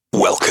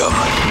Welcome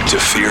to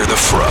Fear the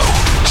Fro.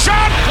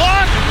 Shot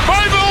blocked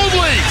by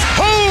Mobley.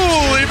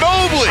 Holy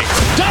moly.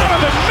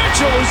 Donovan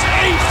Mitchell is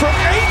 8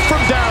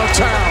 from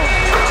downtown.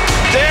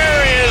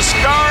 There is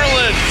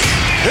Garland.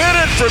 Hit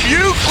it from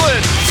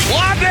Euclid.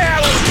 Lobbed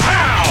Allen.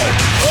 Pow.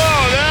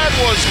 Oh, that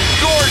was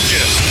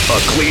gorgeous. A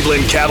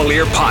Cleveland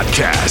Cavalier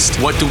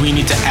podcast. What do we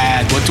need to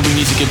add? What do we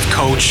need to give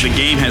coach? The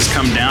game has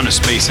come down to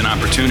space and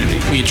opportunity.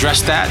 We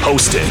address that.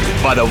 Hosted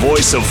by the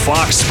voice of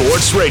Fox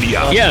Sports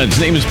Radio. Yeah, his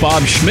name is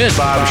Bob Schmidt.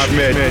 Bob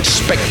Schmidt.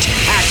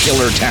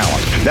 Spectacular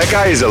talent. That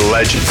guy is a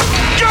legend.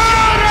 Good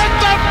at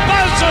the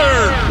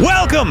buzzer.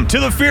 Welcome to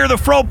the Fear the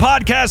Fro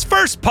podcast,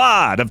 first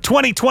pod of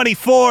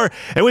 2024,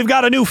 and we've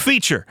got a new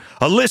feature,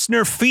 a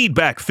listener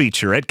feedback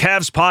feature at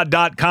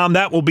CavsPod.com.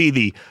 That will be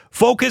the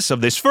focus of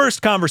this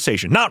first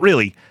conversation. Not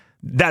really.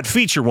 That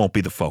feature won't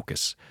be the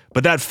focus,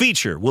 but that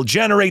feature will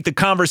generate the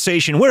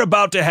conversation we're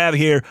about to have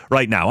here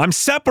right now. I'm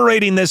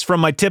separating this from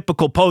my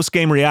typical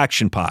post-game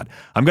reaction pod.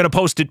 I'm going to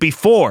post it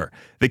before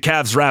the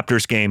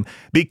Cavs-Raptors game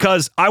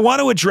because I want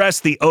to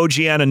address the OG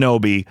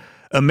Anunoby,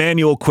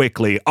 Immanuel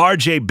Quickley,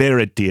 RJ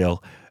Barrett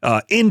deal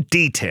in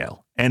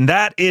detail. And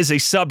that is a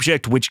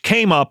subject which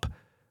came up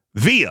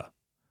via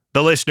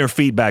the listener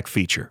feedback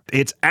feature.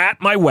 It's at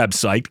my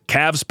website,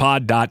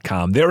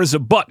 CavsPod.com. There is a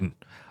button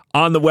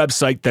on the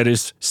website that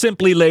is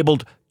simply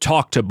labeled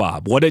Talk to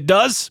Bob. What it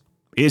does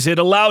is it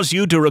allows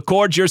you to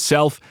record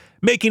yourself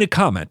making a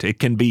comment. It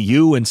can be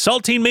you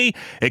insulting me.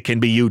 It can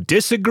be you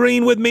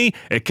disagreeing with me.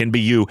 It can be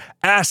you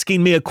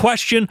asking me a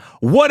question,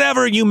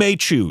 whatever you may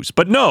choose.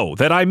 But know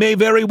that I may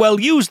very well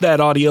use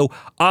that audio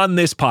on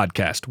this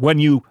podcast when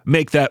you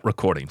make that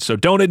recording. So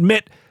don't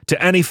admit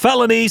to any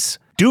felonies.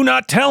 Do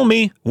not tell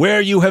me where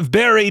you have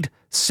buried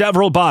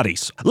several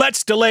bodies.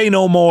 Let's delay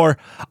no more.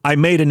 I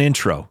made an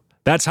intro.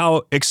 That's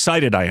how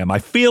excited I am. I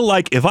feel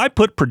like if I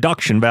put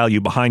production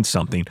value behind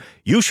something,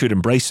 you should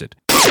embrace it.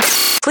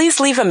 Please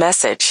leave a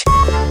message.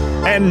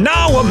 And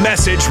now a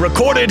message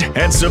recorded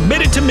and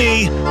submitted to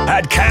me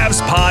at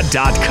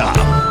CavsPod.com.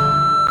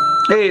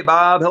 Hey,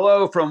 Bob.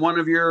 Hello from one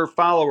of your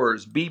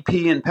followers,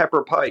 BP and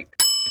Pepper Pike.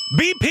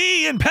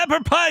 BP and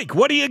Pepper Pike,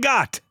 what do you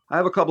got? I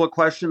have a couple of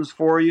questions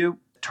for you.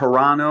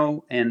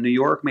 Toronto and New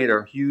York made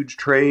a huge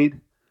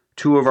trade.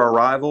 Two of our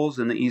rivals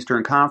in the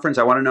Eastern Conference.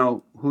 I want to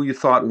know who you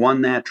thought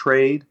won that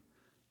trade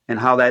and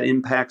how that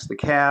impacts the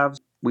Cavs.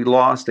 We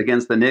lost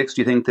against the Knicks.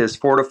 Do you think this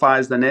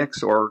fortifies the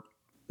Knicks or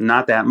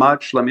not that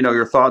much? Let me know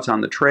your thoughts on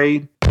the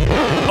trade.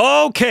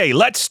 Okay,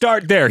 let's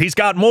start there. He's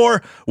got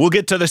more. We'll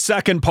get to the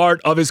second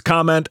part of his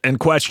comment and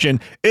question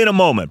in a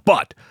moment.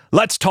 But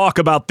let's talk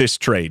about this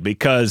trade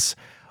because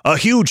a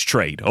huge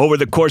trade over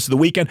the course of the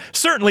weekend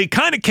certainly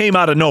kind of came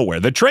out of nowhere.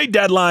 The trade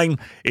deadline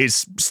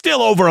is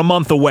still over a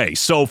month away.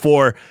 So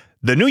for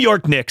the New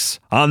York Knicks,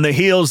 on the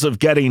heels of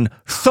getting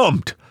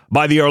thumped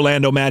by the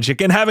Orlando Magic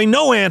and having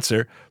no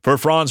answer for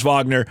Franz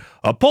Wagner,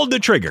 pulled the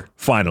trigger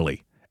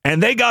finally.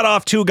 And they got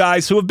off two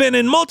guys who have been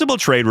in multiple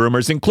trade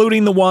rumors,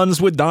 including the ones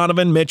with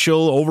Donovan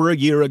Mitchell over a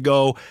year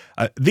ago.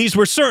 These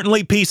were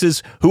certainly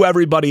pieces who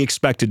everybody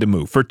expected to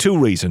move for two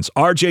reasons.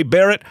 RJ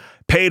Barrett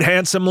paid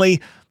handsomely,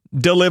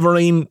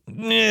 delivering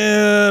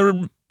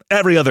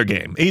every other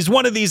game. He's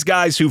one of these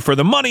guys who, for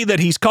the money that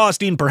he's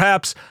costing,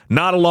 perhaps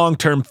not a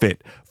long-term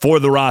fit for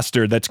the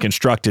roster that's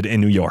constructed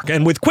in New York.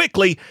 And with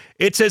Quickley,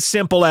 it's as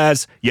simple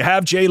as you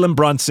have Jalen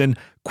Brunson.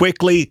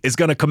 Quickley is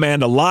going to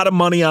command a lot of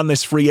money on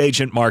this free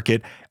agent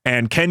market.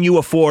 And can you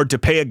afford to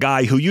pay a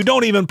guy who you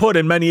don't even put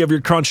in many of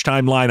your crunch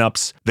time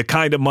lineups the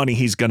kind of money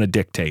he's going to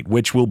dictate,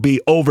 which will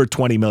be over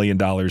 $20 million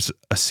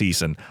a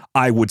season,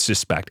 I would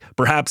suspect.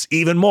 Perhaps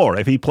even more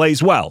if he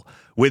plays well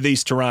with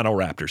these Toronto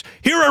Raptors.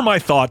 Here are my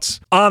thoughts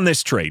on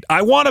this trade.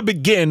 I want to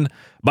begin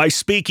by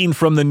speaking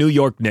from the New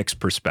York Knicks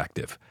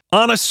perspective.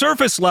 On a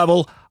surface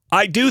level,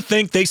 I do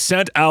think they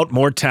sent out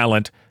more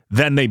talent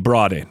than they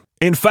brought in.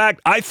 In fact,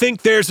 I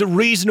think there's a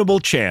reasonable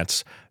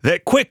chance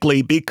that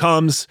Quickley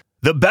becomes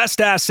the best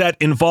asset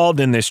involved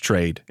in this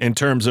trade in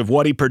terms of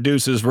what he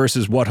produces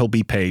versus what he'll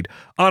be paid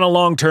on a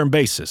long-term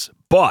basis.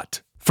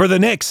 But for the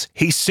Knicks,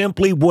 he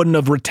simply wouldn't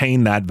have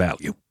retained that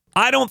value.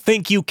 I don't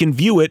think you can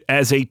view it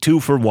as a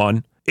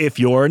 2-for-1 if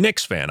you're a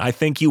Knicks fan. I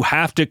think you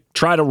have to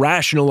try to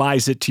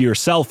rationalize it to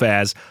yourself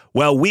as,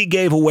 well, we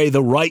gave away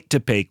the right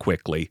to pay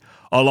Quickley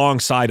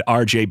alongside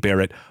RJ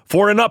Barrett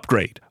for an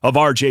upgrade of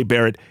RJ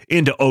Barrett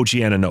into OG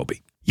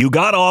Anunoby. You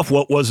got off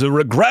what was a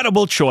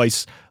regrettable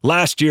choice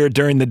last year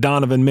during the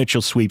Donovan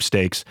Mitchell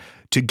sweepstakes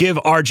to give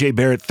RJ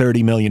Barrett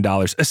 $30 million,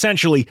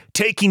 essentially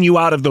taking you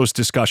out of those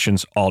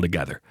discussions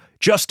altogether.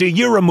 Just a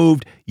year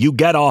removed, you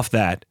get off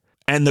that.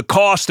 And the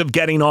cost of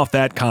getting off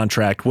that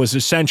contract was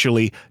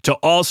essentially to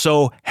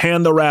also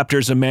hand the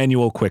Raptors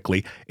Immanuel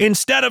Quickley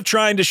instead of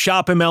trying to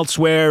shop him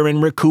elsewhere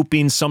and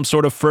recouping some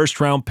sort of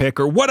first-round pick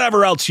or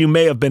whatever else you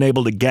may have been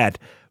able to get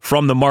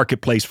from the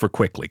marketplace for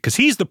Quickley, because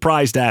he's the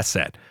prized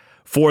asset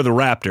for the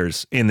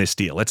Raptors in this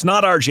deal. It's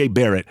not RJ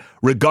Barrett,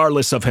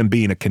 regardless of him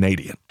being a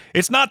Canadian.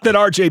 It's not that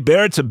RJ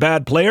Barrett's a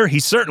bad player. He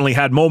certainly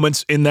had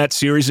moments in that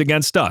series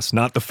against us.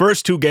 Not the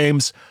first two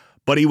games,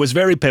 but he was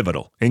very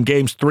pivotal in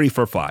games 3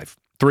 through 5.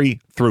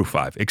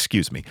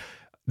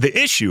 the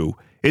issue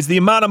is the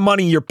amount of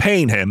money you're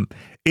paying him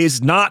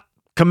is not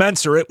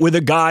commensurate with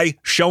a guy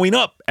showing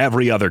up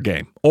every other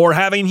game or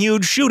having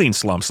huge shooting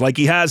slumps like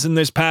he has in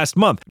this past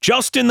month.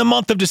 Just in the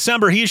month of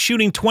December, he is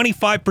shooting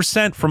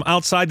 25% from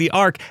outside the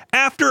arc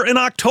after an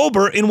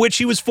October in which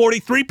he was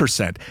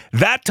 43%.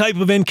 That type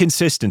of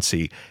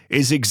inconsistency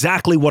is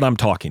exactly what I'm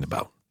talking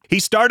about. He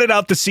started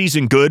out the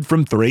season good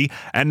from 3,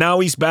 and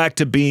now he's back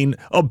to being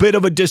a bit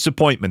of a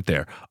disappointment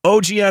there.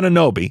 OG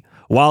Anunoby,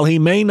 while he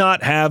may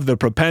not have the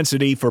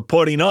propensity for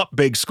putting up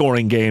big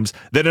scoring games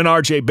that an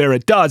RJ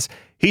Barrett does,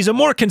 he's a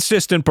more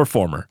consistent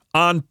performer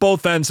on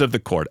both ends of the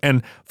court.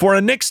 And for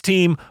a Knicks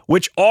team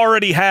which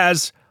already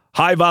has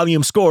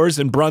high-volume scores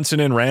in Brunson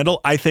and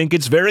Randall, I think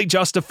it's very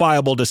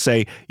justifiable to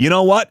say, you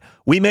know what?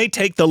 We may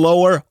take the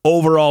lower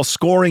overall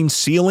scoring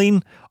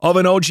ceiling of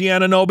an OG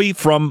Anunoby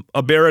from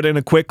a Barrett and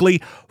a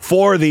Quickley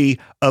for the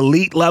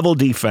elite-level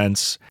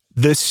defense,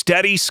 the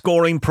steady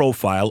scoring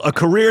profile, a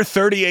career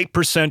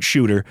 38%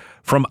 shooter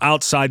from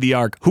outside the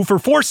arc, who for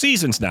 4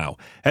 seasons now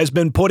has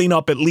been putting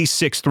up at least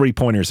 6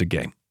 3-pointers a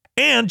game.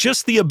 And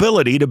just the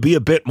ability to be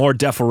a bit more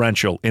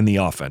deferential in the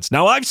offense.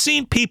 Now, I've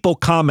seen people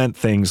comment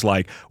things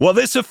like, well,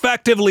 this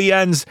effectively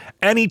ends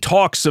any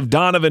talks of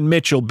Donovan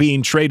Mitchell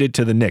being traded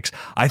to the Knicks.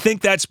 I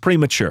think that's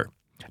premature.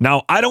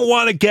 Now, I don't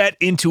want to get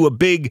into a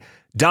big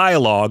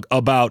dialogue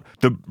about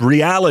the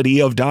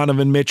reality of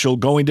Donovan Mitchell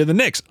going to the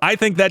Knicks. I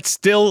think that's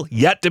still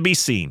yet to be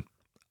seen.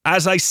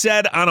 As I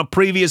said on a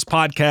previous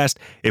podcast,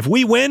 if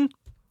we win,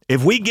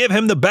 if we give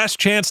him the best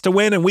chance to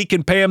win and we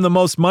can pay him the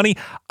most money,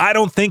 I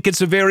don't think it's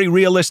a very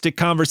realistic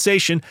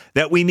conversation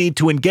that we need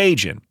to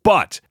engage in.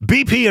 But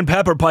BP and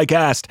Pepper Pike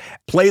asked,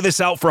 play this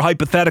out for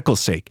hypothetical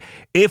sake.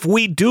 If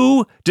we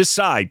do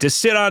decide to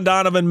sit on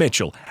Donovan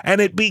Mitchell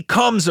and it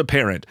becomes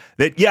apparent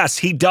that, yes,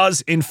 he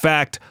does, in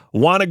fact,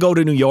 want to go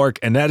to New York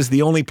and that is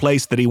the only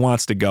place that he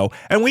wants to go,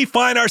 and we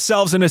find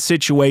ourselves in a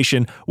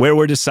situation where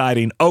we're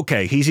deciding,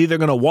 okay, he's either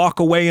going to walk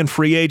away in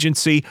free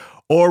agency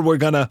or we're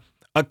going to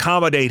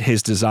accommodate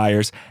his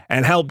desires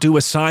and help do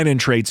a sign and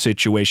trade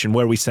situation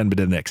where we send him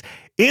to the Knicks.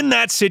 In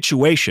that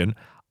situation,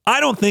 I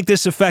don't think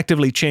this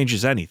effectively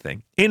changes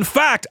anything. In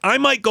fact, I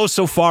might go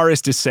so far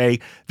as to say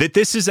that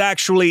this is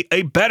actually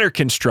a better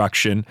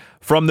construction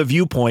from the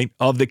viewpoint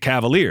of the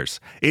Cavaliers.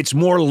 It's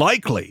more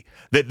likely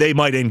that they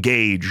might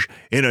engage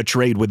in a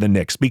trade with the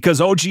Knicks because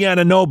OG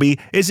Anunoby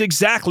is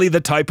exactly the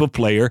type of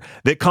player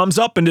that comes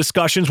up in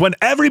discussions when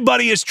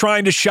everybody is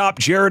trying to shop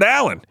Jarrett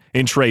Allen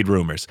in trade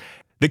rumors.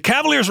 The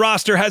Cavaliers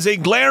roster has a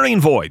glaring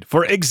void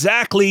for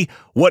exactly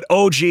what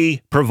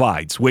OG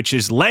provides, which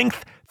is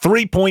length,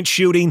 three-point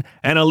shooting,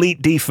 and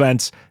elite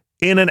defense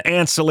in an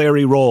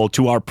ancillary role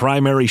to our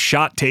primary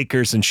shot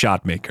takers and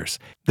shot makers.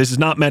 This is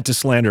not meant to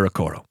slander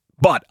Okoro.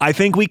 But I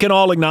think we can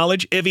all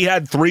acknowledge if he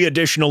had 3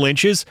 additional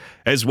inches,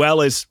 as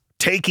well as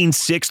taking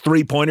 6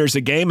 3-pointers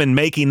a game and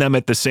making them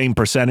at the same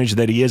percentage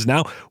that he is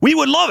now, we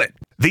would love it.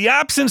 The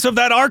absence of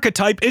that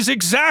archetype is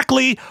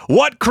exactly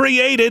what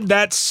created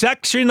that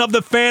section of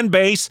the fan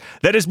base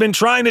that has been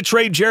trying to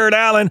trade Jarrett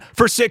Allen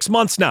for 6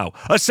 months now.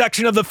 A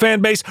section of the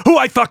fan base who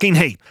I fucking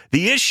hate.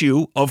 The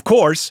issue, of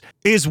course,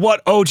 is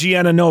what OG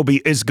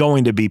Anunoby is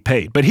going to be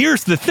paid. But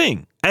here's the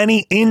thing.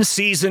 Any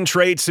in-season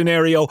trade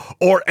scenario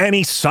or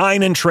any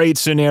sign-and-trade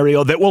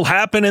scenario that will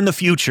happen in the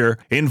future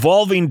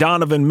involving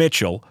Donovan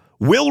Mitchell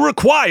will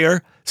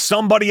require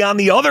somebody on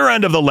the other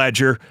end of the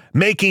ledger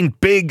making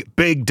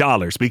big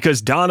dollars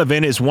because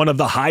Donovan is one of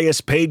the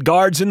highest paid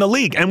guards in the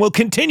league and will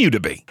continue to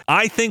be.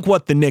 I think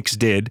what the Knicks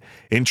did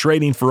in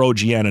trading for OG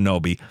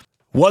Anunoby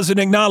was an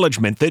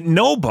acknowledgement that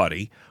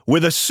nobody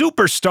with a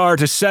superstar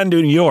to send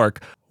to New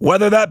York,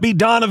 whether that be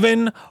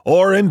Donovan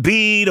or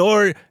Embiid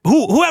or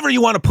whoever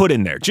you want to put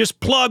in there, just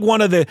plug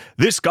one of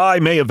this guy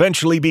may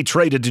eventually be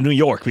traded to New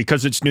York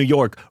because it's New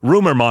York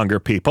rumor monger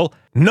people.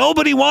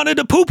 Nobody wanted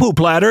a poo-poo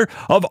platter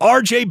of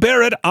RJ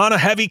Barrett on a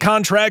heavy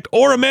contract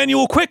or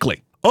Immanuel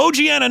Quickley. OG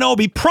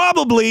Anunoby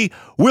probably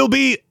will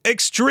be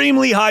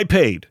extremely high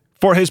paid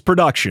for his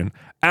production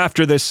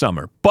after this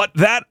summer. But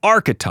that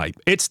archetype,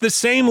 it's the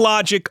same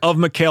logic of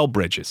Mikal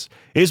Bridges.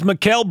 Is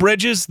Mikal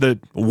Bridges the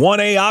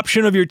 1A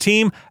option of your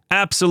team?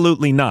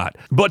 Absolutely not.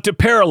 But to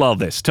parallel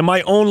this to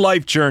my own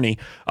life journey,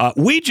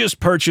 we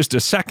just purchased a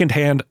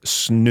secondhand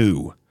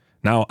snoo.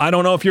 Now, I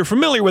don't know if you're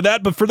familiar with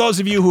that, but for those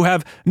of you who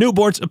have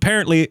newborns,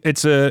 apparently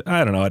it's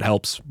it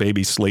helps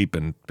babies sleep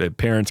and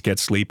parents get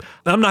sleep.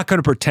 I'm not going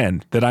to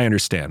pretend that I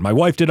understand. My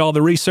wife did all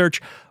the research.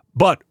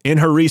 But in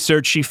her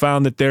research, she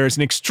found that there is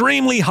an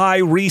extremely high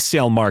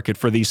resale market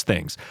for these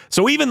things.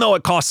 So even though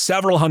it costs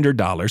several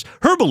 $100s,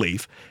 her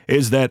belief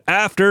is that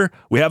after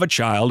we have a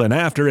child and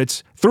after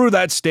it's through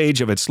that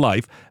stage of its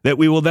life, that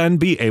we will then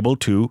be able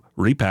to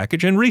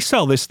repackage and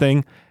resell this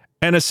thing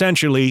and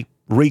essentially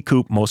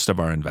recoup most of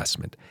our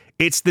investment.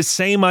 It's the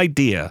same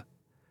idea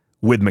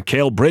with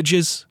Mikal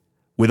Bridges,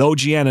 with OG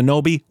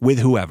Anunoby, with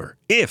whoever.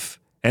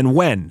 If and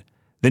when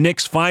the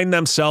Knicks find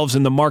themselves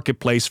in the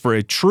marketplace for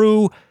a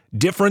true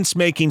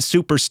difference-making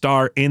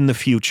superstar in the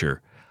future,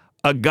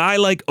 a guy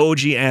like OG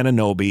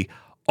Anunoby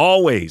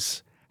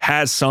always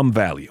has some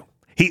value.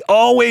 He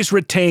always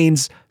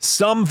retains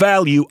some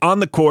value on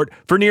the court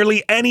for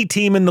nearly any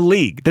team in the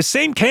league. The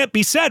same can't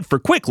be said for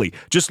Quickley.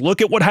 Just look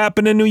at what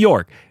happened in New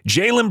York.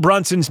 Jalen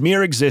Brunson's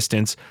mere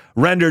existence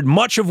rendered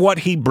much of what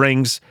he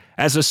brings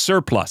as a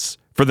surplus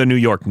for the New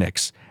York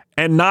Knicks,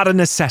 and not a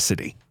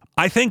necessity.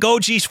 I think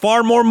OG's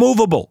far more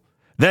movable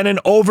than an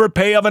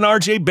overpay of an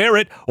RJ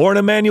Barrett or an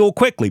Immanuel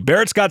Quickley.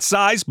 Barrett's got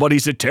size, but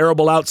he's a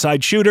terrible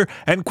outside shooter,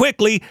 and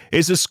Quickley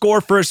is a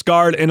score-first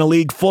guard in a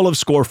league full of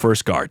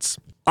score-first guards.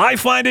 I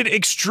find it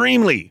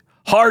extremely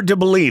hard to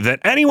believe that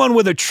anyone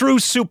with a true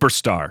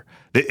superstar,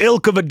 the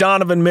ilk of a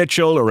Donovan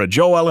Mitchell or a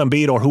Joel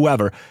Embiid or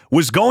whoever,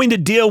 was going to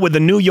deal with the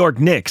New York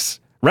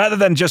Knicks rather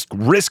than just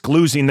risk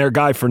losing their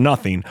guy for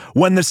nothing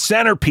when the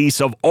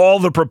centerpiece of all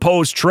the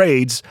proposed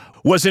trades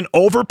was an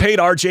overpaid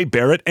RJ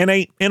Barrett and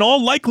a, in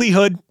all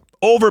likelihood,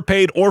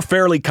 overpaid or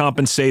fairly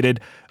compensated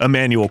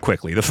Immanuel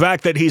Quickley. The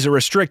fact that he's a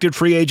restricted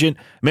free agent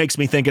makes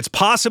me think it's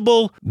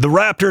possible the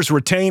Raptors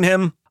retain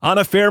him on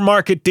a fair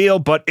market deal,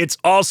 but it's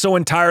also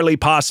entirely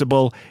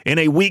possible in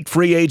a weak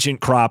free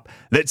agent crop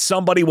that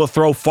somebody will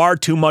throw far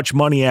too much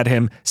money at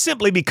him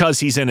simply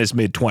because he's in his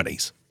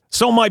mid-20s.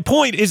 So my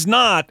point is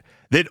not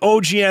that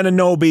OG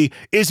Anunoby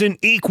is an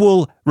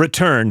equal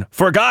return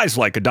for guys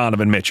like a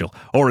Donovan Mitchell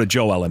or a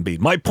Joel Embiid.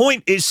 My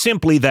point is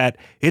simply that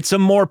it's a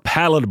more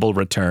palatable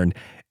return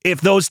if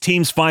those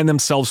teams find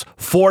themselves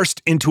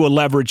forced into a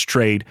leverage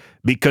trade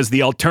because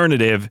the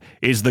alternative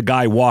is the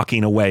guy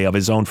walking away of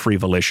his own free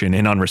volition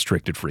in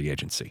unrestricted free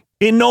agency.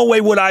 In no way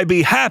would I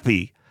be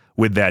happy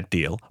with that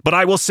deal, but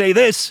I will say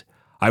this,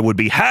 I would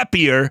be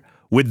happier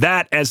with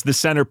that as the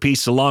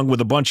centerpiece along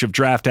with a bunch of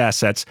draft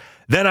assets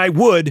than I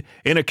would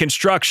in a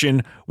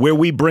construction where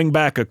we bring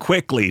back a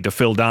Quickley to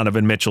fill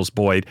Donovan Mitchell's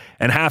void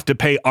and have to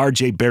pay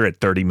RJ Barrett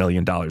 $30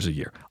 million a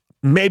year.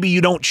 Maybe you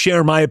don't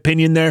share my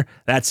opinion there.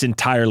 That's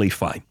entirely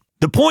fine.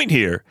 The point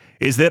here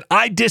is that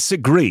I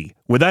disagree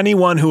with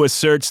anyone who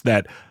asserts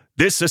that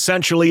this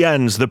essentially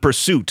ends the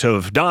pursuit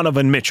of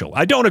Donovan Mitchell.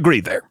 I don't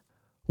agree there.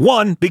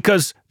 One,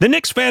 because the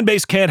Knicks fan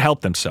base can't help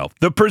themselves.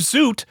 The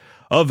pursuit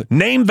of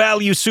name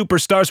value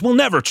superstars will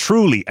never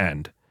truly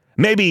end.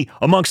 Maybe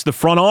amongst the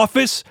front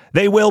office,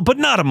 they will, but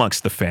not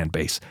amongst the fan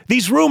base.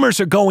 These rumors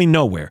are going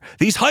nowhere.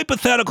 These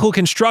hypothetical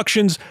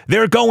constructions,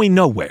 they're going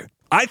nowhere.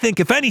 I think,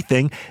 if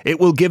anything, it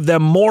will give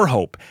them more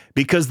hope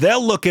because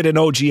they'll look at an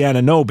OG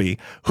Anunoby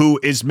who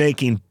is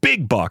making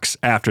big bucks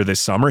after this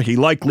summer. He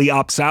likely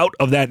opts out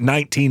of that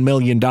 $19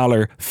 million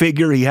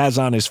figure he has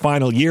on his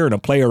final year in a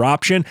player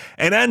option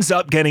and ends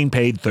up getting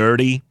paid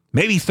 $30,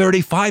 maybe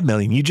 $35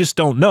 million. You just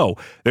don't know.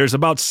 There's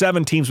about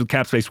 7 teams with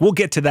cap space. We'll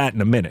get to that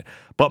in a minute.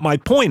 But my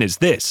point is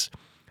this.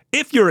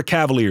 If you're a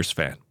Cavaliers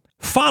fan,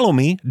 follow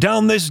me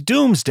down this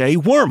doomsday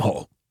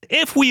wormhole.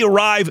 If we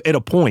arrive at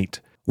a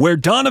point where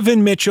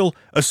Donovan Mitchell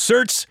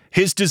asserts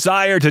his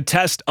desire to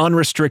test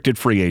unrestricted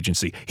free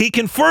agency, he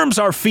confirms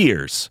our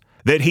fears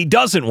that he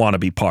doesn't want to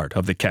be part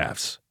of the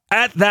Cavs.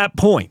 At that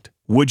point,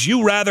 would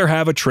you rather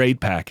have a trade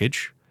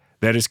package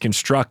that is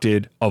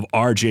constructed of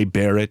RJ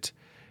Barrett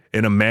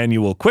and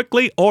Immanuel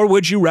Quickley, or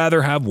would you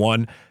rather have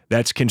one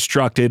that's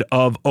constructed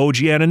of OG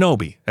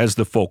Anunoby as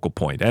the focal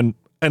point and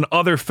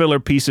other filler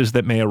pieces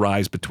that may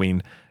arise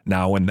between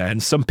now and then,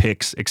 some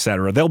picks,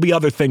 etc. There'll be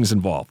other things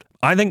involved.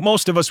 I think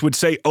most of us would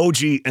say OG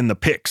and the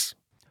picks.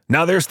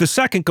 Now, there's the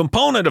second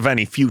component of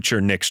any future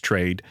Knicks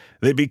trade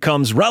that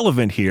becomes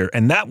relevant here,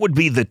 and that would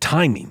be the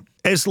timing.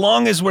 As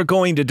long as we're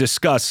going to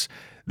discuss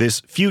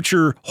this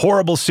future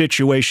horrible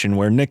situation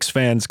where Knicks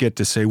fans get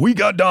to say, we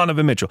got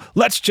Donovan Mitchell,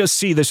 let's just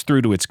see this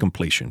through to its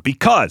completion.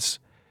 Because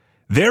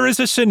there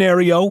is a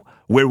scenario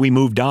where we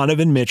move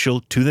Donovan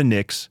Mitchell to the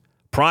Knicks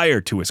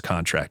prior to his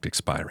contract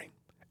expiring.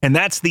 And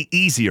that's the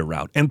easier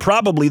route and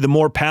probably the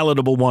more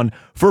palatable one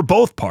for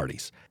both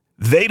parties.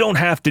 They don't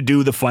have to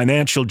do the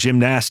financial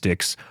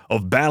gymnastics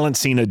of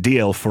balancing a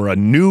deal for a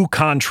new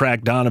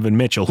contract Donovan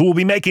Mitchell, who will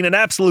be making an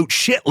absolute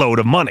shitload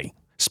of money,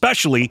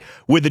 especially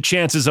with the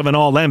chances of an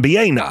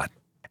all-NBA nod.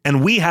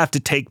 And we have to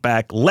take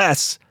back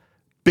less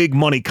big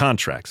money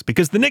contracts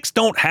because the Knicks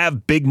don't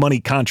have big money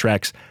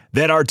contracts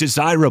that are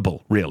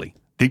desirable, really.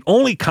 The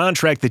only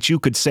contract that you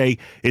could say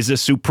is a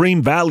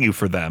supreme value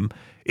for them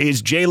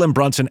is Jalen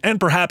Brunson, and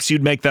perhaps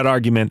you'd make that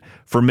argument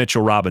for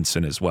Mitchell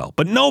Robinson as well.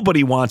 But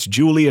nobody wants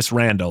Julius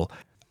Randle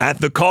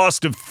at the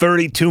cost of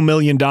 $32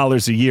 million a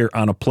year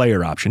on a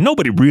player option.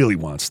 Nobody really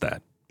wants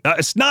that.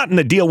 It's not in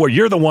a deal where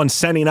you're the one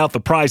sending out the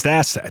prized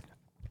asset.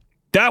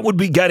 That would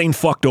be getting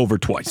fucked over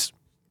twice.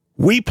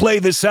 We play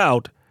this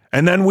out,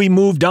 and then we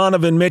move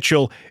Donovan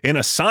Mitchell in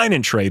a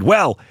sign-and trade.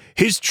 Well,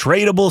 his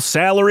tradable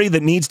salary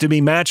that needs to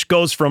be matched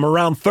goes from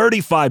around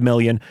 $35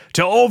 million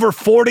to over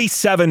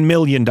 $47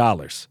 million.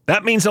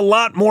 That means a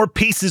lot more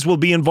pieces will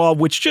be involved,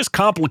 which just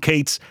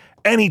complicates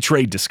any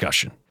trade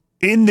discussion.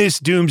 In this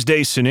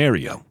doomsday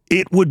scenario,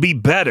 it would be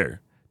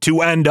better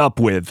to end up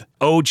with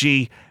OG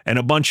and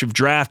a bunch of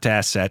draft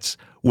assets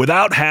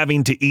without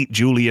having to eat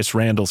Julius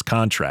Randle's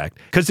contract.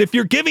 Because if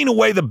you're giving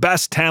away the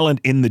best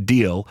talent in the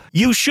deal,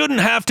 you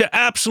shouldn't have to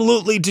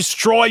absolutely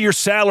destroy your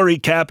salary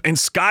cap and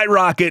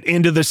skyrocket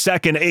into the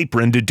second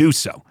apron to do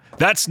so.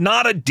 That's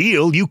not a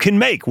deal you can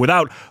make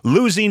without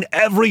losing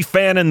every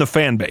fan in the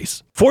fan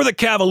base. For the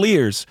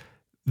Cavaliers,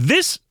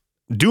 this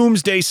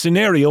doomsday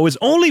scenario is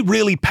only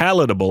really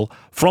palatable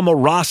from a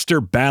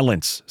roster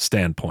balance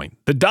standpoint.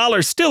 The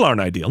dollars still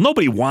aren't ideal.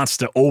 Nobody wants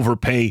to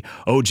overpay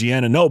OG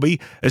Anunoby,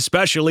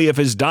 especially if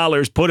his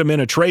dollars put him in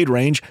a trade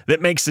range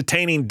that makes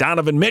attaining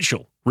Donovan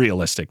Mitchell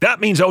realistic. That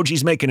means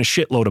OG's making a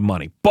shitload of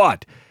money.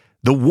 But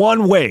the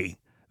one way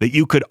that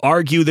you could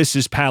argue this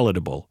is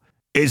palatable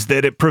is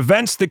that it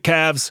prevents the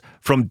Cavs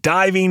from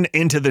diving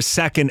into the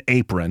second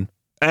apron,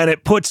 and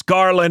it puts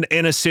Garland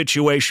in a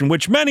situation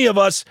which many of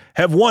us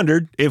have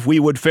wondered if we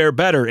would fare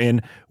better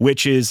in,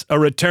 which is a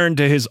return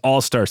to his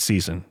All-Star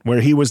season, where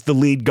he was the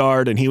lead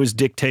guard and he was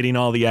dictating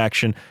all the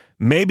action.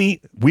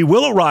 Maybe we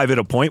will arrive at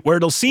a point where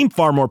it'll seem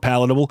far more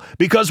palatable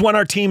because when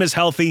our team is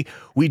healthy,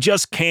 we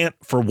just can't,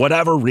 for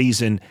whatever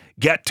reason,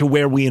 get to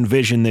where we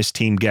envision this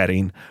team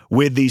getting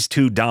with these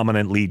two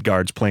dominant lead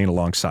guards playing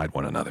alongside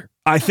one another.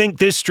 I think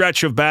this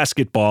stretch of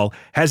basketball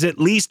has at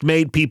least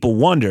made people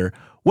wonder,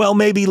 well,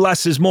 maybe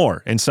less is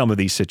more in some of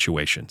these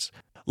situations.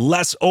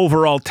 Less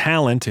overall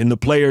talent in the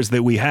players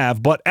that we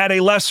have, but at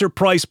a lesser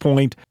price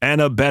point and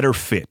a better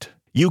fit.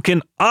 You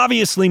can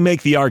obviously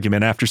make the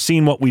argument after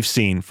seeing what we've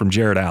seen from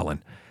Jarrett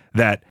Allen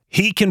that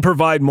he can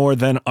provide more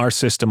than our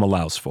system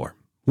allows for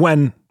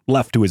when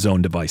left to his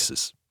own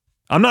devices.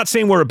 I'm not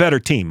saying we're a better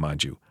team,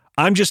 mind you.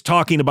 I'm just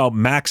talking about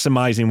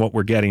maximizing what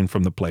we're getting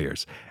from the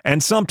players.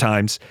 And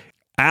sometimes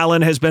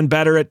Allen has been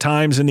better at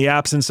times in the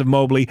absence of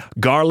Mobley.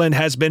 Garland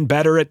has been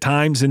better at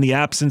times in the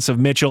absence of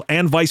Mitchell,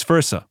 and vice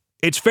versa.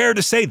 It's fair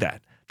to say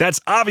that. That's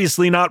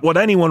obviously not what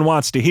anyone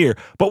wants to hear,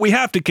 but we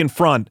have to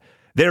confront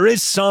there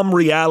is some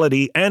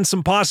reality and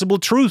some possible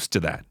truth to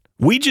that.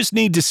 We just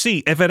need to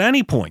see if at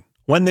any point,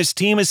 when this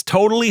team is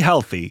totally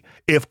healthy,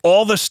 if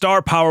all the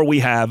star power we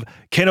have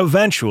can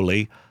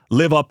eventually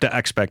live up to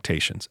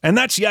expectations. And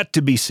that's yet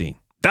to be seen.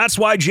 That's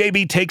why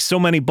JB takes so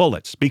many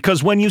bullets,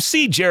 because when you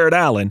see Jarrett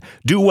Allen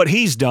do what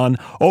he's done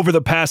over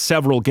the past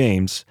several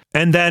games,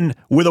 and then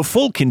with a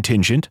full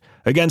contingent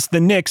against the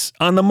Knicks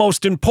on the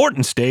most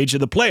important stage of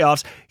the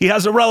playoffs, he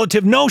has a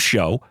relative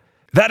no-show,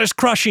 that is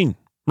crushing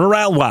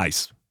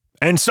morale-wise.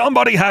 And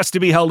somebody has to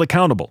be held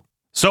accountable.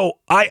 So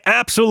I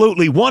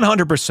absolutely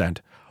 100%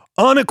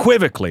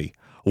 unequivocally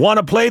want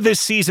to play this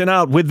season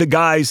out with the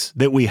guys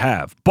that we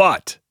have.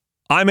 But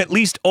I'm at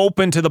least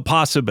open to the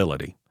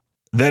possibility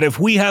that if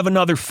we have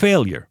another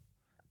failure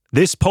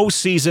this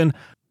postseason,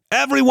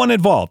 everyone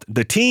involved,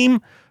 the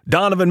team,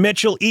 Donovan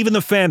Mitchell, even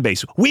the fan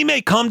base, we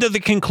may come to the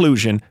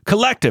conclusion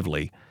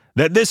collectively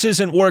that this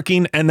isn't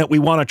working and that we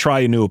want to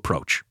try a new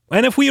approach.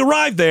 And if we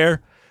arrive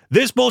there,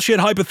 this bullshit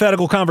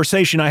hypothetical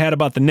conversation I had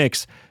about the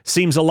Knicks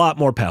seems a lot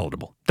more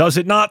palatable. Does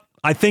it not?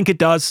 I think it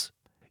does.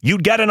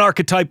 You'd get an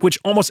archetype which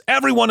almost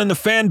everyone in the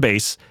fan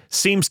base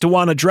seems to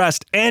want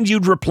addressed, and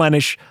you'd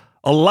replenish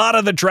a lot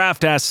of the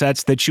draft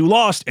assets that you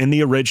lost in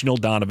the original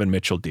Donovan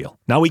Mitchell deal.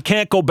 Now, we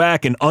can't go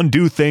back and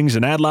undo things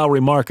and add Lowry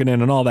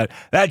marketing and all that.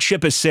 That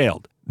ship has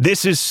sailed.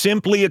 This is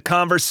simply a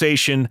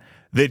conversation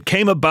that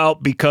came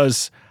about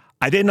because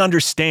I didn't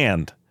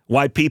understand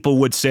why people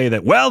would say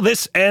that, well,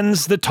 this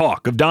ends the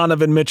talk of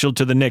Donovan Mitchell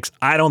to the Knicks.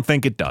 I don't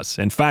think it does.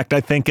 In fact,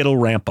 I think it'll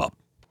ramp up.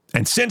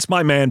 And since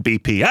my man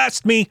BP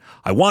asked me,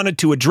 I wanted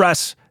to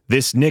address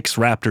this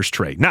Knicks-Raptors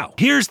trade. Now,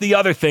 here's the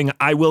other thing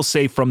I will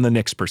say from the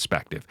Knicks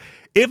perspective.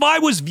 If I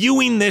was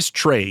viewing this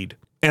trade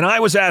and I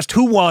was asked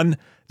who won,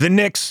 the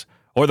Knicks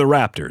or the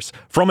Raptors,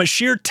 from a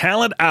sheer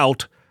talent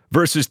out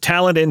versus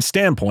talent in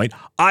standpoint,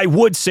 I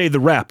would say the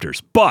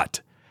Raptors. But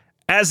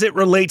as it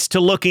relates to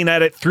looking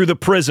at it through the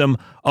prism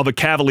of a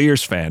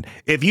Cavaliers fan,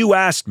 if you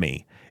asked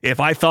me if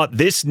I thought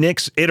this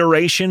Knicks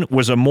iteration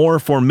was a more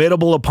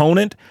formidable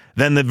opponent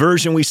than the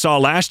version we saw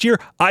last year,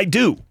 I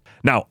do.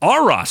 Now,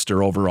 our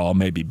roster overall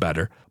may be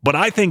better, but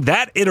I think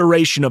that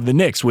iteration of the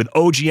Knicks with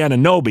OG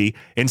Anunoby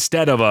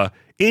instead of a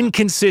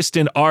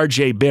inconsistent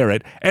RJ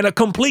Barrett and a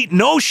complete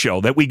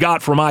no-show that we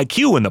got from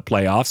IQ in the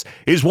playoffs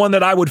is one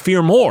that I would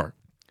fear more.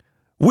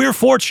 We're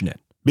fortunate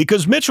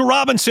because Mitchell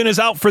Robinson is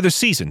out for the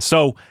season,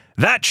 so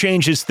that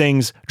changes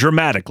things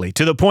dramatically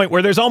to the point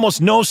where there's almost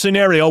no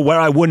scenario where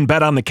I wouldn't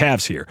bet on the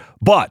Cavs here.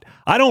 But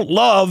I don't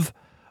love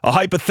a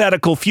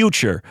hypothetical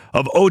future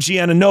of OG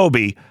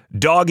Anunoby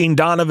dogging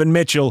Donovan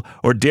Mitchell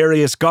or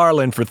Darius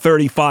Garland for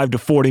 35 to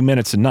 40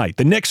 minutes a night.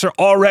 The Knicks are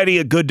already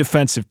a good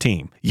defensive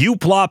team. You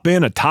plop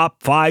in a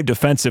top 5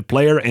 defensive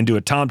player into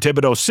a Tom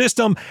Thibodeau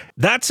system,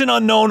 that's an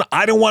unknown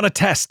I don't want to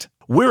test.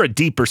 We're a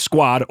deeper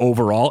squad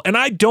overall, and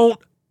I don't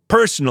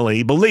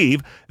personally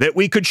believe that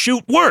we could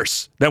shoot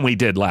worse than we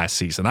did last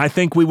season. I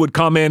think we would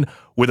come in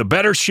with a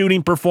better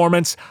shooting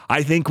performance.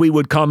 I think we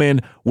would come in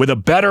with a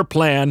better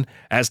plan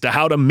as to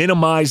how to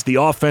minimize the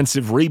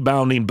offensive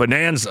rebounding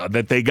bonanza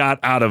that they got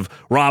out of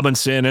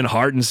Robinson and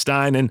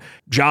Hartenstein and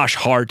Josh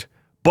Hart.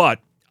 But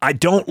I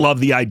don't love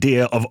the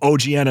idea of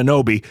OG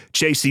Anunoby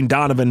chasing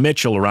Donovan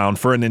Mitchell around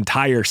for an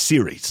entire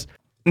series.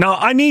 Now,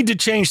 I need to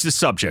change the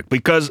subject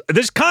because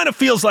this kind of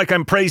feels like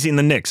I'm praising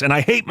the Knicks, and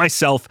I hate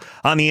myself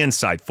on the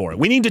inside for it.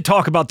 We need to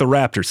talk about the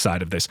Raptors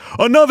side of this,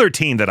 another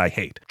team that I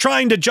hate.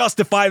 Trying to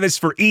justify this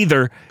for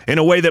either in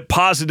a way that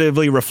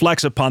positively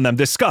reflects upon them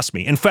disgusts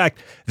me. In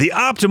fact, the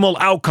optimal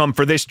outcome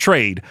for this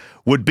trade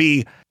would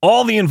be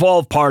all the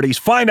involved parties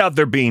find out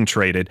they're being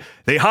traded,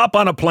 they hop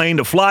on a plane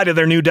to fly to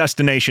their new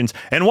destinations,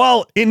 and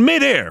while in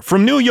midair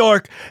from New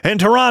York and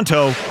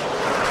Toronto,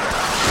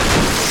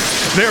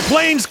 their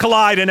planes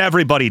collide and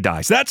everybody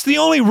dies. That's the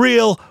only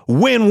real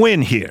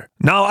win-win here.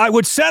 Now, I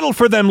would settle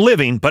for them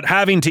living, but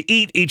having to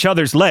eat each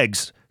other's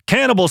legs,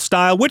 cannibal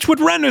style, which would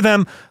render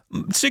them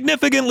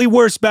significantly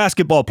worse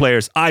basketball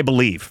players, I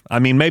believe. I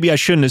mean, maybe I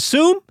shouldn't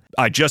assume.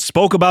 I just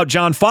spoke about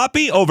John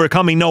Foppe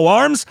overcoming no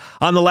arms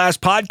on the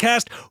last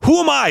podcast.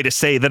 Who am I to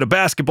say that a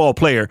basketball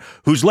player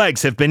whose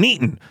legs have been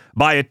eaten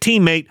by a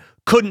teammate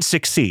couldn't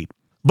succeed?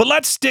 But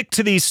let's stick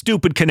to these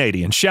stupid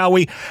Canadians, shall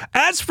we?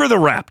 As for the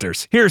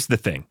Raptors, here's the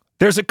thing.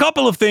 There's a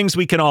couple of things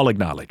we can all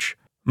acknowledge.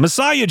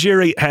 Masai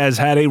Ujiri has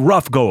had a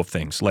rough go of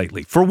things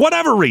lately. For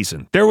whatever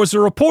reason, there was a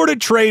reported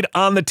trade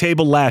on the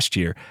table last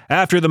year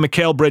after the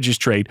Mikal Bridges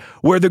trade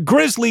where the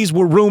Grizzlies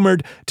were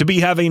rumored to be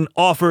having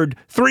offered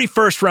 3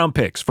 first-round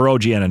picks for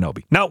OG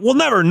Anunoby. Now, we'll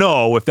never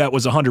know if that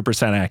was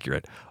 100%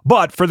 accurate,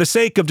 but for the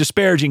sake of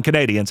disparaging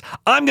Canadians,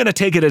 I'm going to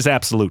take it as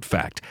absolute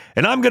fact.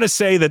 And I'm going to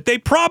say that they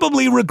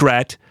probably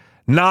regret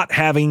not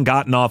having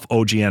gotten off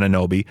OG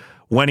Anunoby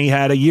when he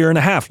had a year and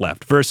a half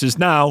left versus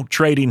now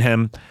trading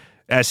him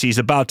as he's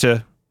about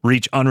to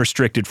reach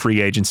unrestricted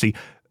free agency,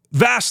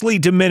 vastly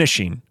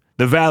diminishing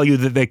the value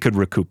that they could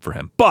recoup for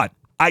him. But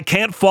I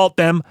can't fault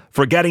them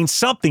for getting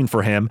something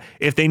for him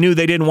if they knew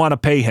they didn't want to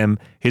pay him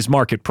his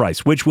market price,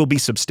 which will be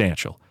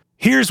substantial.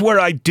 Here's where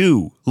I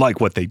do like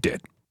what they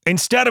did.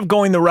 Instead of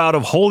going the route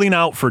of holding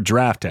out for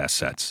draft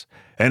assets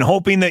and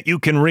hoping that you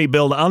can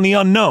rebuild on the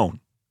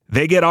unknown,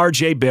 they get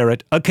RJ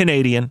Barrett, a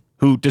Canadian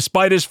who,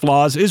 despite his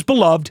flaws, is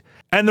beloved.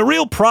 And the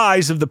real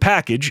prize of the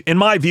package, in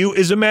my view,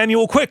 is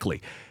Immanuel Quickley.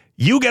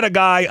 You get a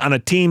guy on a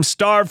team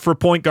starved for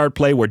point guard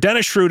play where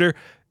Dennis Schroeder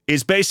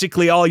is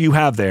basically all you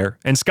have there,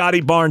 and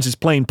Scotty Barnes is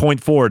playing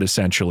point forward,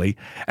 essentially.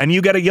 And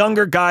you get a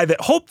younger guy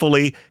that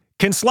hopefully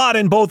can slot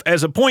in both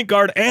as a point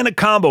guard and a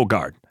combo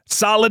guard.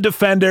 Solid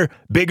defender,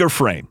 bigger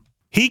frame.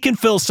 He can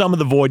fill some of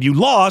the void you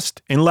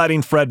lost in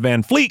letting Fred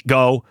VanVleet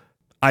go.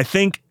 I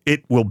think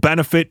it will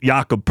benefit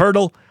Jakob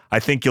Poeltl. I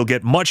think you'll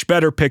get much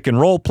better pick and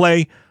roll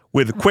play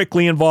with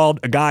Quickley involved,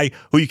 a guy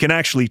who you can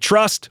actually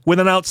trust with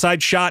an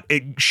outside shot.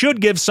 It should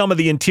give some of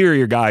the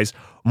interior guys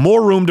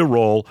more room to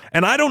roll,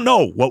 and I don't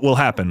know what will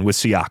happen with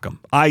Siakam.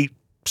 I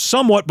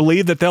somewhat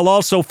believe that they'll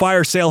also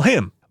fire sale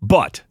him,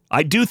 but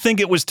I do think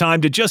it was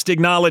time to just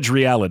acknowledge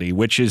reality,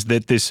 which is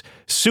that this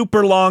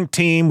super long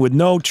team with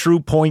no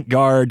true point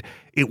guard,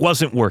 it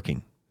wasn't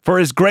working. For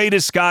as great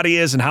as Scotty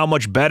is and how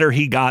much better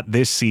he got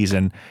this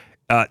season,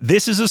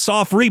 this is a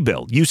soft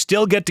rebuild. You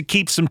still get to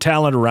keep some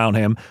talent around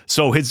him,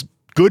 so his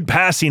good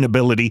passing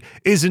ability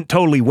isn't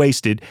totally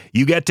wasted.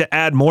 You get to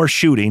add more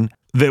shooting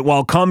that,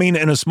 while coming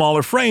in a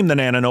smaller frame than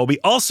Anunoby,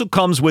 also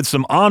comes with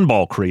some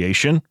on-ball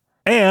creation,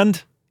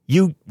 and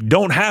you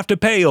don't have to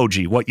pay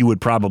OG what you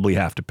would probably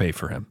have to pay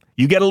for him.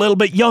 You get a little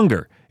bit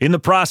younger in the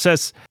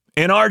process,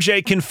 and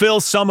RJ can fill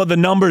some of the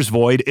numbers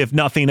void, if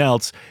nothing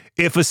else,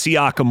 if a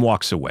Siakam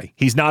walks away.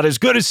 He's not as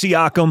good as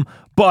Siakam,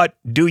 but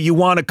do you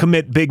want to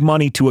commit big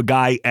money to a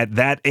guy at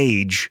that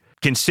age,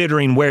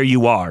 considering where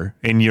you are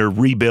in your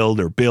rebuild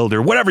or build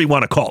or whatever you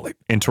want to call it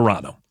in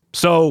Toronto?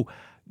 So,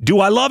 do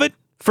I love it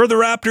for the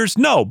Raptors?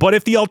 No, but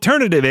if the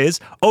alternative is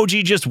OG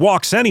just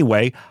walks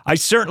anyway, I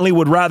certainly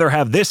would rather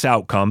have this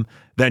outcome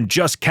than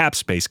just cap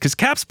space, because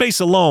cap space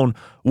alone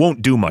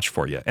won't do much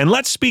for you. And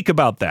let's speak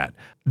about that.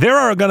 There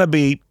are going to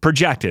be,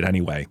 projected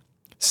anyway,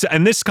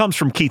 and this comes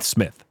from Keith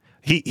Smith.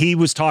 He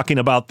was talking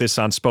about this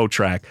on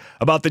Spotrac,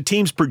 about the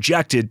teams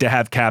projected to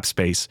have cap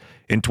space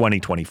in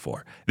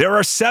 2024. There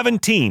are 7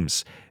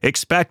 teams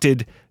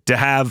expected to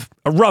have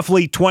a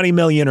roughly $20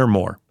 million or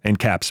more in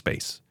cap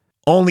space.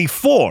 Only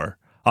 4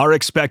 are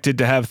expected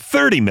to have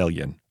 $30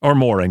 million or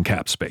more in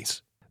cap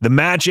space. The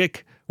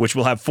Magic, which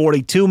will have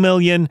 $42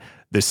 million.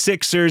 The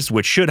Sixers,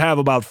 which should have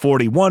about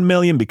 $41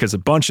 million because a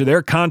bunch of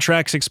their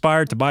contracts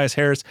expired, Tobias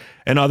Harris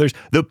and others.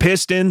 The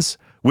Pistons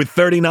with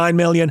 $39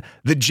 million.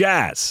 The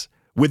Jazz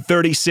with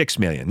 $36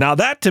 million. Now,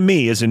 that to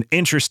me is an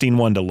interesting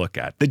one to look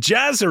at. The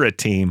Jazz are a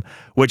team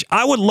which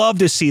I would love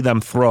to see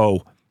them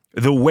throw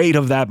the weight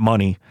of that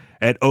money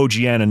at OG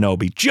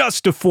Anunoby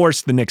just to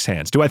force the Knicks'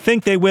 hands. Do I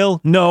think they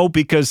will? No,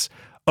 because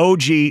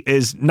OG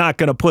is not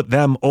going to put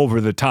them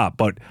over the top,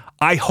 but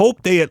I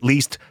hope they at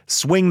least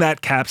swing that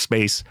cap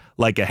space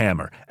like a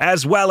hammer,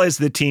 as well as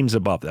the teams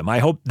above them. I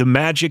hope the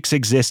Magic's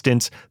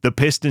existence, the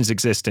Pistons'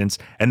 existence,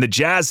 and the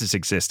Jazz's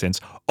existence,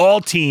 all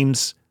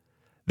teams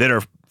that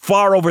are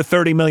far over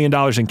 $30 million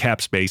in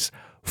cap space,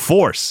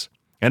 force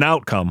an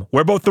outcome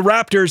where both the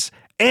Raptors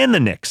and the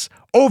Knicks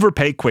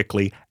overpay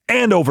Quickley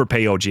and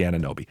overpay OG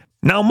Anunoby.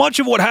 Now, much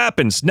of what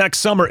happens next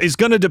summer is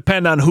going to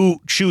depend on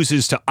who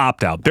chooses to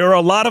opt out. There are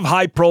a lot of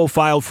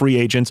high-profile free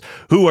agents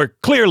who are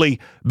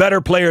clearly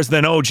better players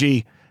than OG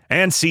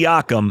and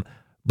Siakam,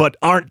 but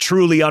aren't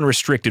truly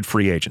unrestricted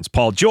free agents.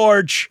 Paul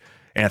George,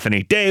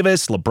 Anthony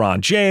Davis,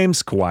 LeBron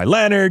James, Kawhi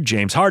Leonard,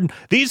 James Harden.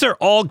 These are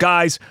all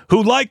guys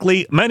who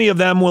likely, many of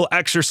them will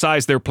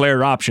exercise their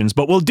player options,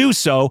 but will do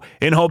so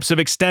in hopes of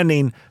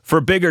extending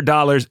for bigger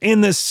dollars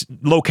in the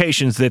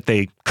locations that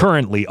they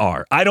currently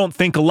are. I don't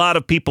think a lot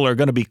of people are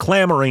going to be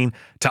clamoring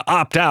to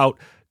opt out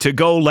to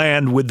go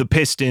land with the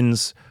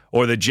Pistons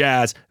or the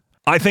Jazz.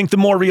 I think the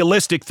more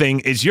realistic thing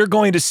is you're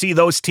going to see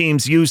those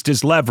teams used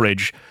as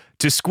leverage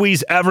to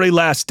squeeze every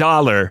last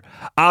dollar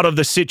out of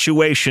the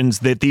situations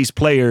that these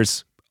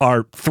players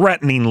are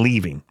threatening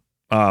leaving.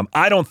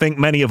 I don't think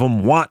many of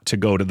them want to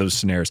go to those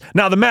scenarios.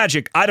 Now, the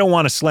Magic, I don't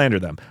want to slander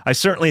them. I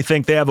certainly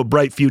think they have a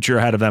bright future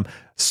ahead of them.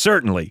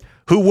 Certainly.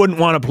 Who wouldn't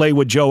want to play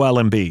with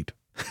Joel Embiid?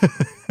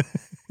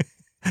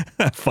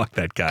 Fuck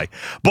that guy.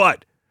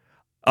 But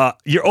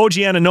your OG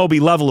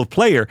Anunoby level of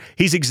player,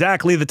 he's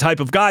exactly the type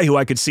of guy who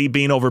I could see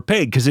being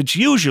overpaid, because it's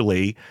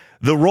usually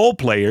the role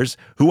players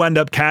who end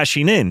up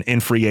cashing in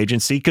free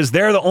agency because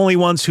they're the only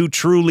ones who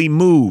truly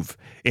move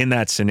in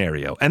that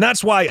scenario. And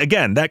that's why,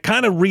 again, that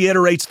kind of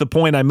reiterates the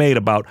point I made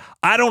about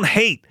I don't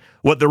hate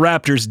what the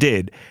Raptors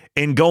did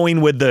in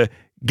going with the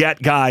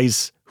get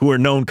guys who are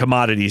known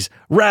commodities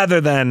rather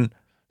than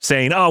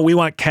saying, oh, we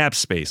want cap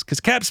space, because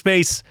cap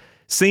space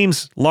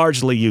seems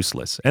largely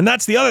useless. And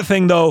that's the other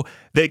thing, though,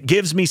 that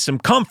gives me some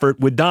comfort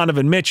with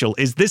Donovan Mitchell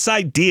is this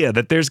idea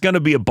that there's going to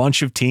be a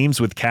bunch of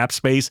teams with cap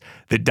space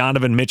that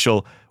Donovan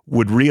Mitchell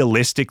would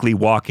realistically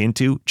walk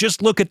into.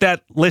 Just look at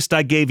that list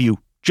I gave you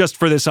just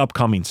for this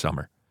upcoming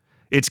summer.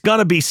 It's going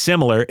to be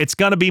similar. It's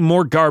going to be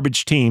more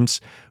garbage teams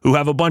who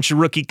have a bunch of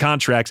rookie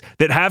contracts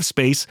that have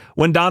space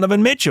when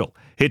Donovan Mitchell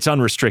hits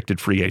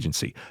unrestricted free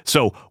agency.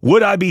 So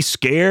would I be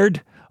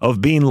scared of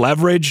being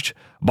leveraged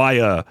by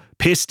a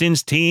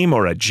Pistons team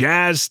or a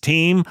Jazz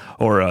team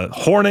or a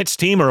Hornets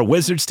team or a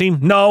Wizards team?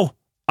 No,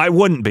 I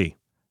wouldn't be.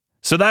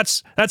 So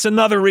that's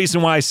another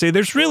reason why I say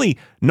there's really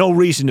no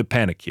reason to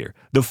panic here.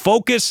 The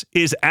focus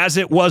is as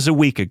it was a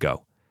week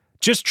ago.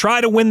 Just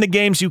try to win the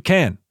games you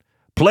can.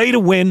 Play to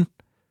win.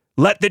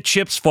 Let the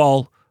chips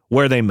fall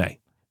where they may.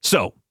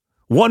 So,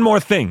 one more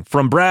thing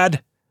from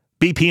Brad,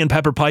 BP and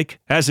Pepper Pike,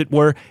 as it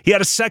were. He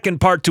had a second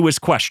part to his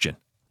question.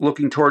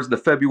 Looking towards the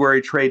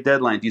February trade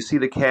deadline, do you see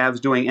the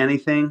Cavs doing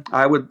anything?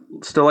 I would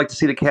still like to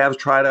see the Cavs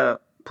try to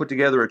put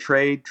together a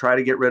trade, try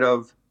to get rid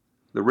of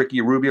the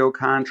Ricky Rubio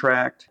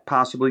contract,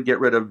 possibly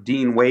get rid of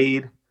Dean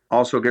Wade,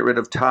 also get rid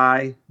of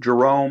Ty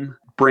Jerome,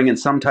 bring in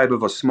some type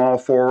of a small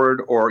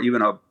forward or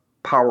even a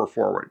power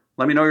forward.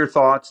 Let me know your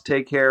thoughts.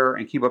 Take care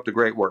and keep up the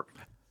great work.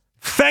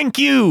 Thank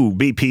you,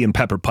 BP and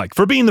Pepper Pike,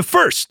 for being the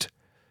first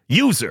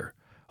user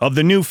of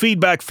the new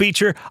feedback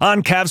feature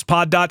on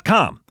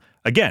CavsPod.com.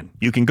 Again,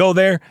 you can go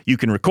there, you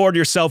can record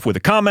yourself with a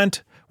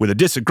comment, with a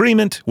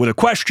disagreement, with a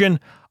question.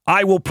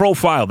 I will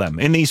profile them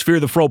in these Fear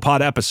the Fro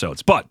Pod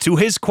episodes. But to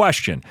his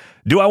question,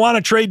 do I want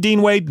to trade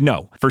Dean Wade?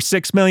 No. For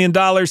 $6 million,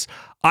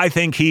 I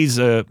think he's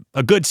a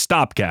good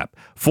stopgap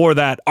for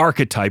that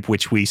archetype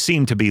which we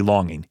seem to be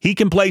longing. He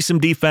can play some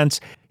defense.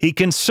 He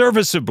can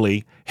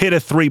serviceably hit a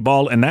three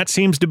ball, and that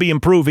seems to be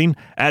improving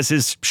as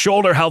his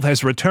shoulder health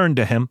has returned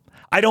to him.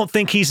 I don't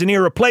think he's an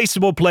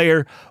irreplaceable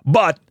player,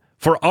 but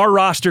for our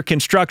roster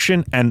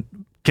construction and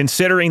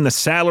considering the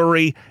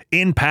salary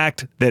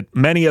impact that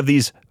many of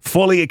these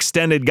fully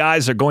extended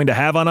guys are going to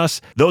have on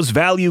us, those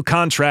value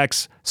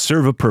contracts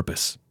serve a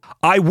purpose.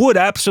 I would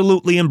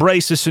absolutely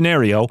embrace a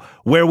scenario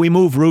where we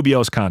move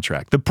Rubio's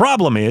contract. The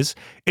problem is,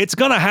 it's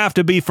going to have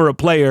to be for a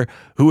player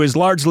who is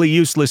largely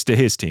useless to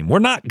his team. We're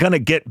not going to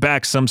get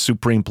back some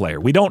supreme player.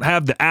 We don't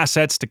have the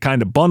assets to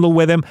kind of bundle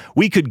with him.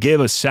 We could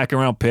give a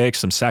second-round pick,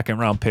 some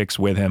second-round picks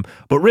with him.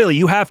 But really,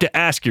 you have to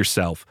ask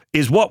yourself,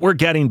 is what we're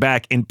getting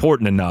back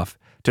important enough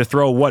to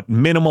throw what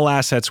minimal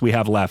assets we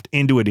have left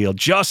into a deal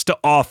just to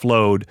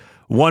offload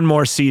one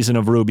more season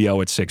of Rubio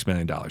at $6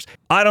 million.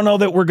 I don't know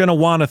that we're going to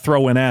want to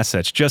throw in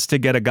assets just to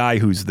get a guy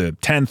who's the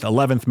 10th,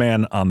 11th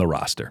man on the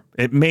roster.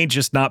 It may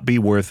just not be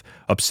worth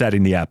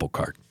upsetting the apple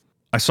cart.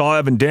 I saw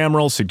Evan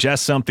Damrell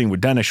suggest something with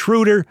Dennis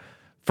Schroeder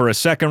for a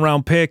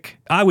second-round pick.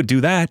 I would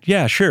do that.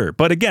 Yeah, sure.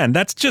 But again,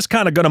 that's just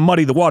kind of going to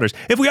muddy the waters.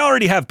 If we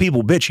already have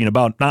people bitching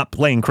about not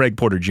playing Craig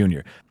Porter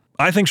Jr.,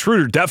 I think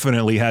Schroeder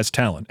definitely has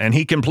talent, and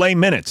he can play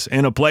minutes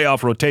in a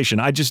playoff rotation.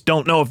 I just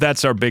don't know if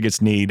that's our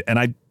biggest need, and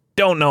I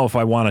don't know if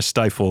I want to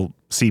stifle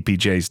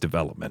CPJ's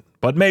development.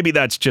 But maybe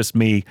that's just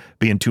me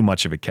being too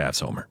much of a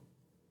Cavs homer.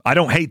 I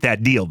don't hate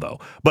that deal, though.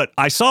 But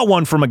I saw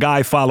one from a guy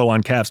I follow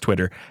on Cavs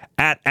Twitter,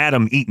 at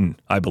Adam Eaton,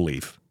 I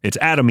believe. It's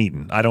Adam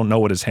Eaton. I don't know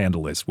what his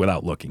handle is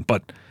without looking.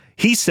 But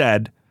he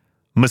said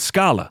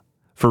Muscala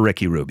for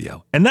Ricky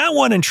Rubio. And that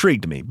one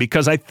intrigued me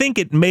because I think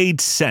it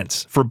made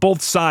sense for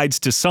both sides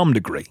to some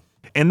degree.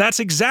 And that's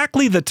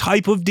exactly the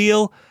type of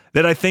deal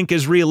that I think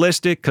is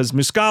realistic because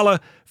Muscala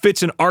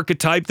fits an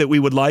archetype that we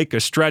would like, a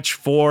stretch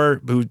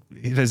four who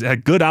has a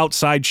good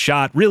outside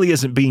shot, really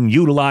isn't being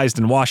utilized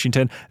in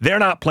Washington. They're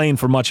not playing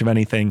for much of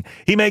anything.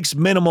 He makes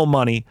minimal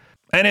money.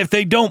 And if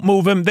they don't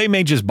move him, they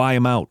may just buy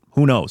him out.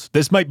 Who knows?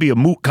 This might be a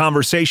moot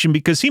conversation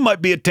because he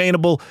might be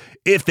attainable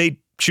if they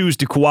choose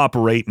to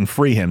cooperate and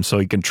free him so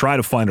he can try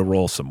to find a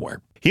role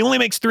somewhere. He only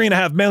makes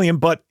 $3.5 million,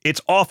 but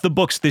it's off the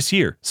books this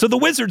year. So the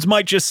Wizards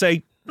might just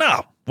say,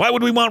 no, why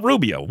would we want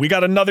Rubio? We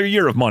got another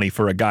year of money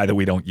for a guy that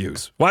we don't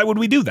use. Why would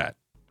we do that?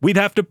 We'd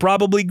have to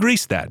probably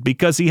grease that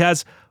because he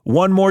has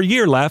one more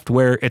year left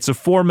where it's a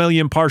 $4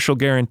 million partial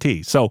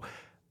guarantee. So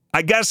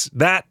I guess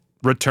that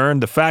return,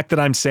 the fact that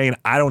I'm saying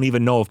I don't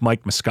even know if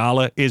Mike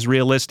Muscala is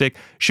realistic,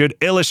 should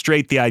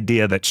illustrate the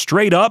idea that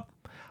straight up,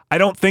 I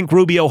don't think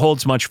Rubio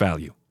holds much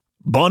value.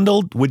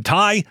 Bundled with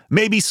Ty,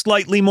 maybe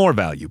slightly more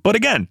value. But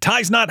again,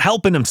 Ty's not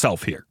helping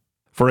himself here.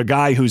 For a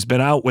guy who's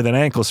been out with an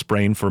ankle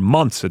sprain for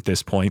months at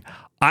this point,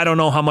 I don't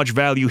know how much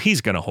value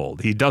he's going to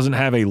hold. He doesn't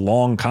have a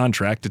long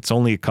contract. It's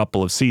only a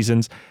couple of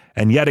seasons.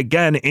 And yet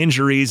again,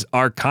 injuries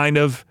are kind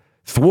of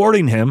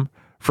thwarting him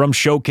from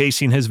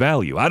showcasing his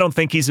value. I don't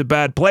think he's a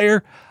bad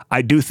player.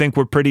 I do think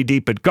we're pretty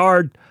deep at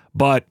guard,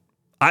 but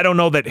I don't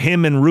know that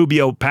him and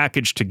Rubio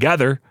packaged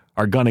together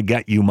are going to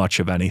get you much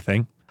of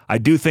anything. I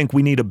do think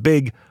we need a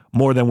big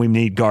more than we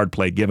need guard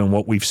play, given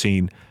what we've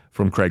seen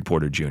from Craig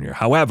Porter Jr.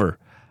 However,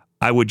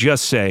 I would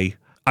just say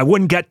I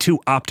wouldn't get too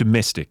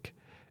optimistic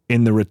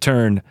in the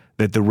return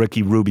that the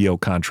Ricky Rubio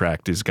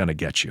contract is going to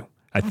get you.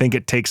 I think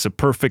it takes a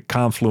perfect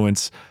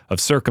confluence of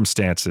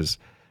circumstances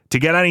to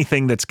get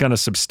anything that's going to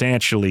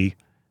substantially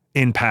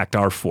impact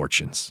our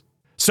fortunes.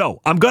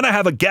 So I'm going to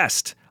have a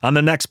guest on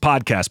the next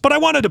podcast, but I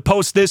wanted to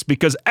post this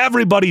because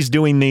everybody's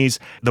doing these.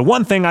 The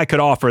one thing I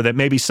could offer that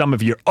maybe some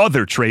of your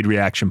other trade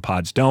reaction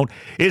pods don't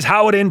is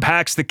how it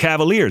impacts the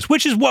Cavaliers,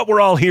 which is what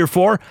we're all here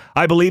for,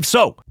 I believe.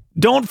 So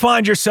don't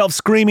find yourself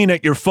screaming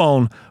at your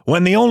phone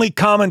when the only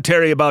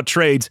commentary about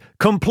trades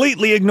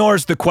completely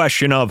ignores the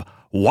question of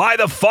why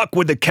the fuck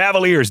would the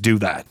Cavaliers do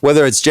that?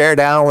 Whether it's Jarrett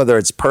Allen, whether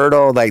it's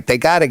Pirtle, like they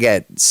got to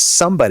get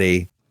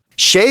somebody.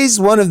 Shea's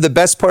one of the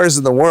best players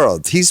in the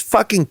world. He's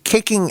fucking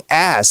kicking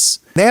ass.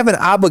 They have an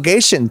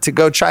obligation to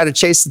go try to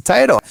chase the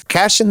title.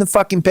 Cash in the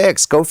fucking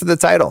picks. Go for the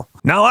title.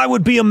 Now, I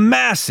would be a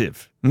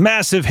massive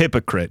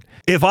hypocrite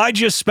if I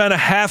just spent a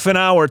half an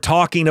hour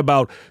talking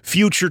about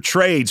future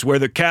trades where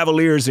the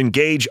Cavaliers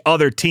engage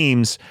other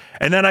teams,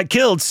 and then I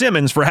killed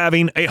Simmons for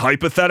having a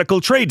hypothetical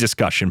trade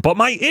discussion. But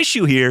my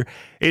issue here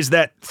is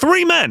that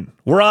 3 men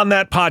were on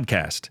that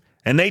podcast,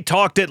 and they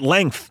talked at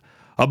length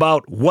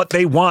about what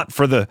they want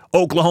for the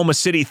Oklahoma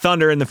City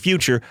Thunder in the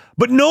future,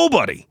 but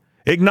nobody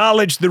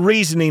acknowledged the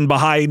reasoning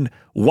behind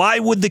why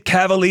would the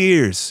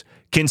Cavaliers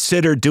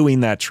consider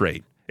doing that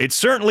trade. It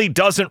certainly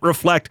doesn't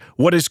reflect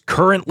what is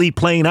currently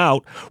playing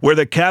out, where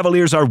the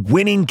Cavaliers are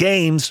winning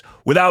games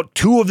without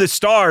 2 of the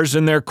stars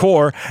in their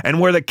core, and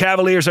where the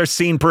Cavaliers are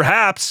seeing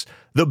perhaps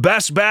the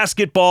best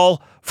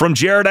basketball from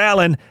Jarrett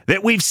Allen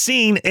that we've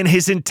seen in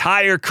his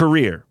entire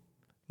career.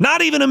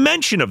 Not even a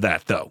mention of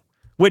that, though,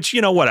 which,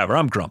 whatever,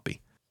 I'm grumpy.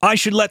 I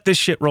should let this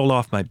shit roll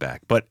off my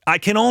back, but I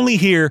can only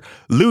hear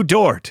Lou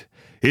Dort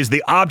is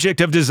the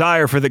object of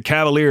desire for the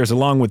Cavaliers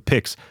along with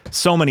picks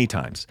so many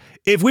times.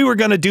 If we were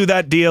going to do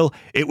that deal,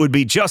 it would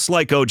be just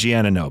like OG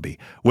Anunoby,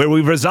 where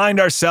we've resigned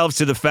ourselves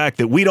to the fact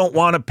that we don't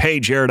want to pay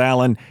Jarrett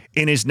Allen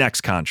in his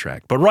next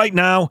contract. But right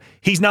now,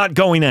 he's not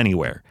going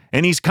anywhere.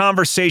 And these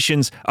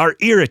conversations are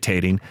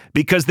irritating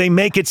because they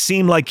make it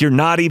seem like you're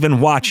not even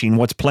watching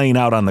what's playing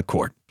out on the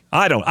court.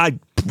 I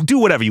do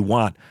whatever you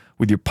want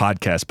with your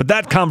podcast, but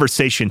that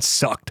conversation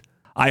sucked.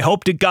 I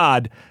hope to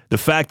God the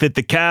fact that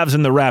the Cavs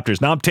and the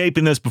Raptors, now I'm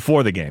taping this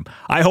before the game,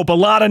 I hope a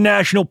lot of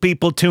national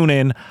people tune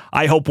in.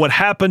 I hope what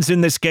happens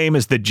in this game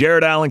is that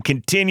Jarrett Allen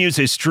continues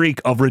his streak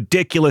of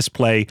ridiculous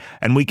play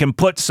and we can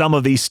put some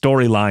of these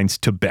storylines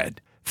to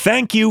bed.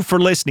 Thank you for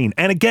listening.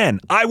 And again,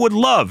 I would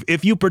love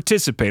if you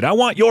participate. I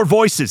want your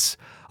voices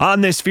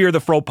on this Fear the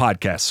Fro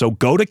podcast. So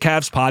go to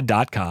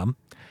CavsPod.com.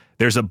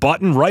 There's a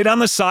button right on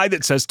the side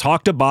that says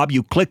Talk to Bob.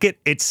 You click it.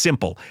 It's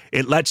simple.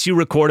 It lets you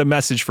record a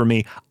message for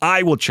me.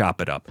 I will chop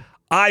it up.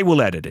 I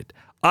will edit it.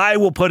 I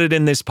will put it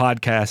in this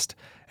podcast,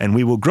 and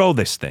we will grow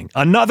this thing.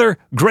 Another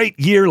great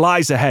year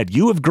lies ahead.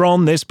 You have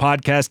grown this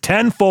podcast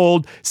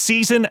tenfold,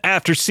 season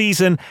after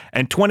season,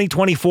 and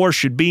 2024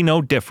 should be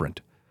no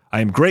different.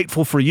 I am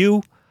grateful for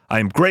you.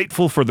 I am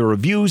grateful for the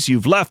reviews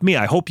you've left me.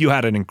 I hope you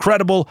had an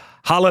incredible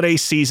holiday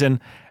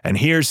season, and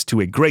here's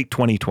to a great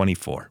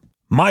 2024.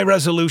 My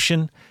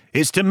resolution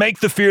is to make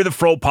the Fear the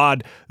Fro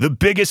pod the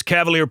biggest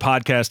Cavalier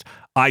podcast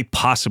I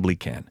possibly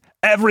can.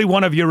 Every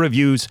one of your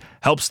reviews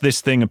helps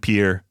this thing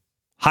appear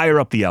higher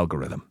up the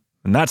algorithm.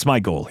 And that's my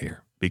goal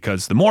here,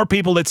 because the more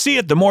people that see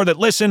it, the more that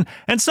listen.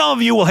 And some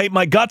of you will hate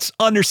my guts,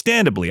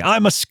 understandably.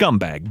 I'm a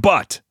scumbag,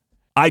 but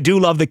I do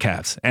love the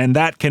Cavs, and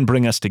that can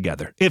bring us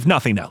together, if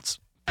nothing else.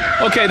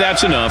 Okay,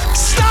 that's enough.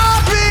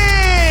 Stop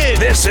it!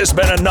 This has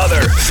been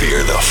another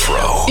Fear the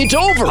Fro. It's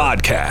over.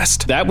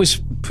 Podcast. That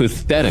was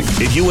pathetic.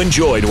 If you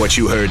enjoyed what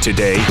you heard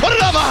today, Put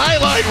it on the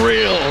highlight highlight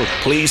reel.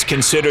 Please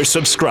consider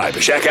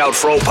subscribing. Check out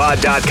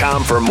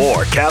FroPod.com for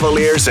more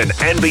Cavaliers and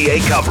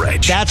NBA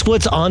coverage. That's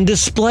what's on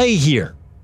display here.